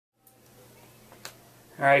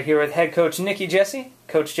All right, here with head coach Nikki Jessee.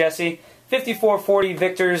 Coach Jessee, 54-40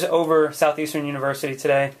 victors over Southeastern University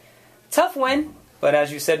today. Tough win, but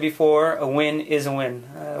as you said before, a win is a win.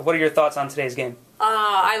 What are your thoughts on today's game?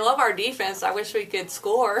 I love our defense. I wish we could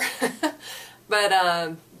score. But,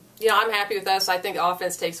 I'm happy with us. I think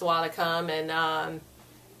offense takes a while to come. And, I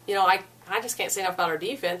just can't say enough about our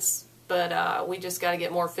defense. But we just got to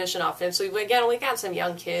get more efficient offensively. Again, we got some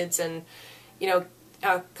young kids and,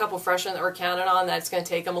 a couple freshmen that we're counting on. That's going to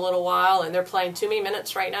take them a little while. And they're playing too many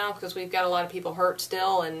minutes right now because we've got a lot of people hurt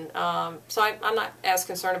still. And so I'm not as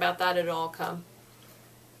concerned about that. It'll all come.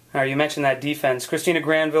 All right, you mentioned that defense. Christina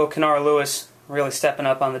Granville, Kenara Lewis really stepping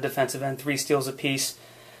up on the defensive end, 3 steals apiece,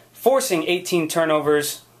 forcing 18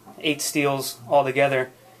 turnovers, 8 steals altogether.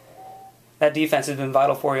 That defense has been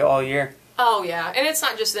vital for you all year. Oh, yeah. And it's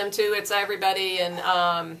not just them, too. It's everybody.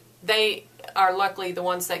 And they are luckily the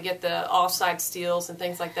ones that get the offside steals and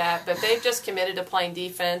things like that. But they've just committed to playing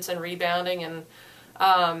defense and rebounding. And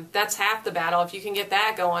that's half the battle. If you can get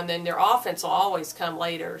that going, then their offense will always come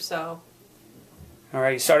later. So. All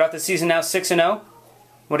right, you start off the season now 6-0.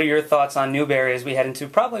 What are your thoughts on Newberry as we head into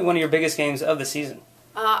probably one of your biggest games of the season?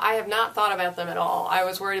 I have not thought about them at all. I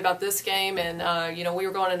was worried about this game, and, we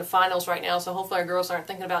were going into finals right now, so hopefully our girls aren't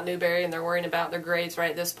thinking about Newberry and they're worrying about their grades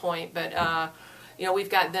right at this point. But, we've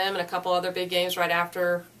got them and a couple other big games right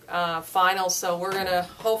after finals, so we're going to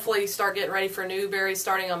hopefully start getting ready for Newberry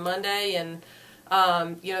starting on Monday. And,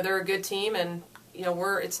 they're a good team, and,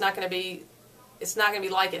 it's not going to be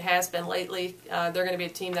like it has been lately. They're going to be a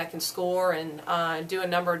team that can score and do a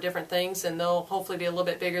number of different things, and they'll hopefully be a little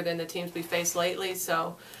bit bigger than the teams we faced lately.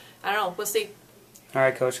 So, I don't know. We'll see. All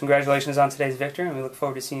right, Coach. Congratulations on today's victory, and we look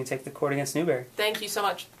forward to seeing you take the court against Newberry. Thank you so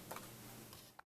much.